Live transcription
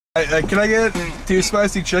Can I get 2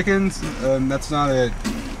 spicy chickens? That's not it.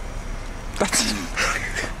 That's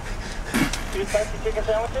 2 spicy chicken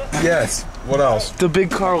sandwiches? Yes. What else? the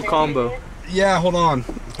Big Carl combo. Yeah, hold on.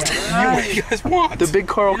 What do you guys want? The Big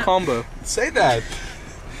Carl combo. Say that.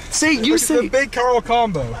 Say you say the Big Carl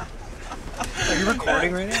combo. Are you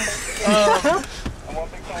recording right now? One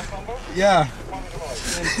Big Carl combo? Yeah.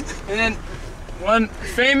 And then 1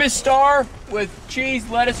 famous star with cheese,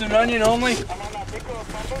 lettuce, and onion only.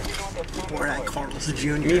 We're at Carl's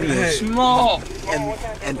Jr. Small.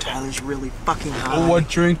 And Tyler's really fucking high. Well, what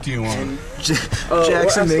drink do you want? And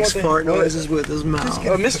Jackson makes fart noises with his mouth.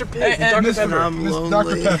 Mr. Pig, And Dr. Pepper. I'm Dr.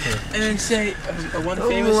 lonely. Pepper. And then say 1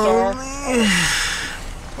 famous star.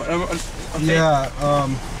 Yeah,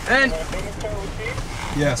 And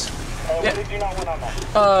yes. What did you not want on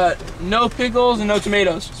that? no pickles and no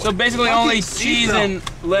tomatoes. So basically only cheese and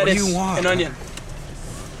lettuce What do you want? and onion.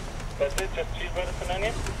 That's it? Just cheese, lettuce, and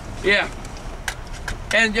onion? Yeah.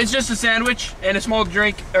 And it's just a sandwich and a small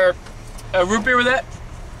drink, or a root beer with that.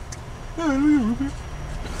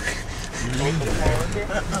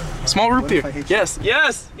 Small root beer. Yes.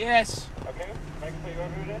 Yes. Yes. Okay. Make sure you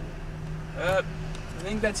order it. I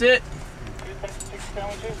think that's it. 2 spicy chicken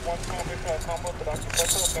sandwiches, 1 small Big Carl combo for Dr. Pepper, a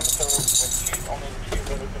famous star with cheese, only cheese,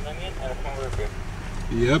 lettuce, and onion, and a small root beer.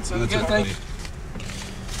 Yep, that's good, it. thank you.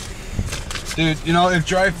 Dude, you know, if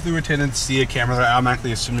drive-through attendants see a camera, they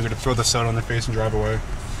automatically assume you're going to throw the soda on their face and drive away.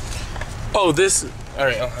 Oh, this. All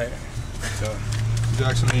right. I'll hire. So,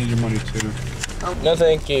 Jackson, I need your money too. No,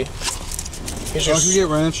 thank you. Here's Oh, can you get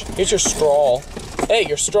ranch? Here's your straw. Hey,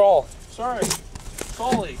 your straw. Sorry.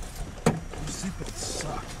 Sorry. Your seatbelts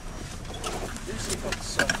suck. Your seatbelts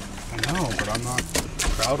suck. I know, but I'm not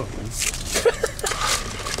proud of them.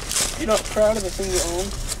 You're not proud of the thing you own?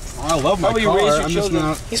 Oh, I love my How will you car. raise your I'm just children?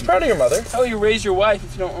 not. He's proud of your mother. How will you raise your wife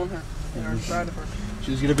if you don't own her? And aren't proud of her?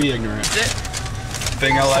 She's gonna be ignorant. That's it.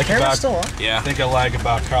 Thing I like Camera's about still on? yeah. Thing I like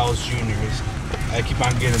about Carl's Jr. is I keep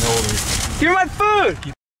on getting older. You're my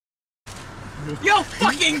food! You'll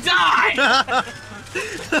fucking die!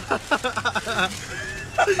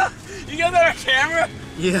 You got that on camera?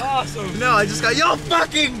 Yeah. Awesome. No, I just got, you'll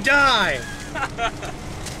fucking die!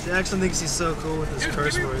 Jackson thinks he's so cool with his Dude,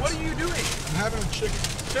 curse what words. are you doing? I'm having a chicken.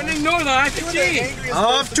 Don't ignore that, I can see!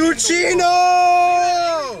 Off to Chino!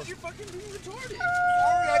 You're fucking being retarded.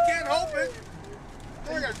 Sorry, I can't help it.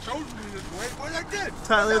 I got chosen this way. What I did?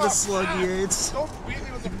 Tyler the Sluggy AIDS. Don't beat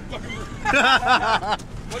me with a fucking.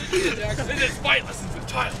 What did you get, Jackson? This is fight lessons with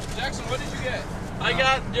Tyler. Jackson, what did you get? I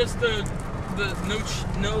got just the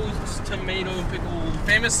no tomato pickle.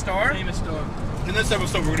 Famous star? Famous star. In this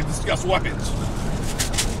episode, we're going to discuss weapons.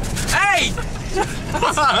 Hey!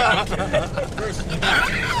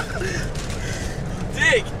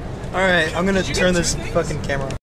 Dig! Alright, I'm gonna turn this fucking camera off.